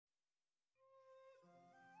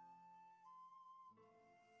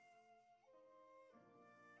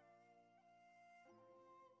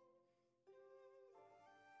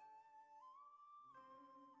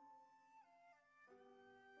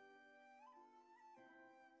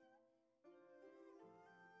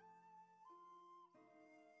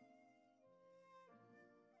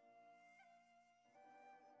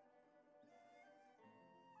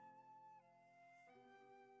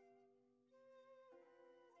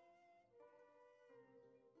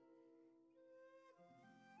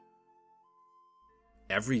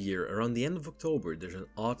Every year, around the end of October, there's an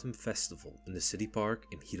autumn festival in the city park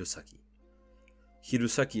in Hirosaki.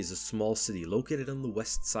 Hirosaki is a small city located on the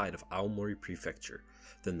west side of Aomori Prefecture,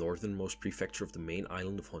 the northernmost prefecture of the main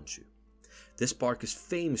island of Honshu. This park is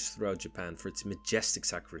famous throughout Japan for its majestic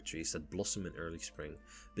sakura trees that blossom in early spring,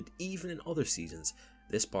 but even in other seasons,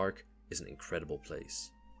 this park is an incredible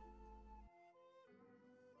place.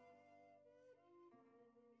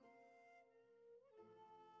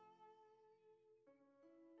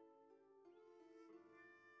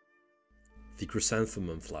 The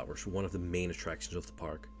chrysanthemum flowers are one of the main attractions of the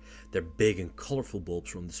park. They're big and colourful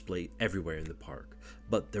bulbs on display everywhere in the park,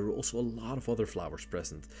 but there were also a lot of other flowers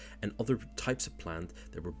present and other types of plant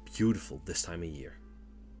that were beautiful this time of year.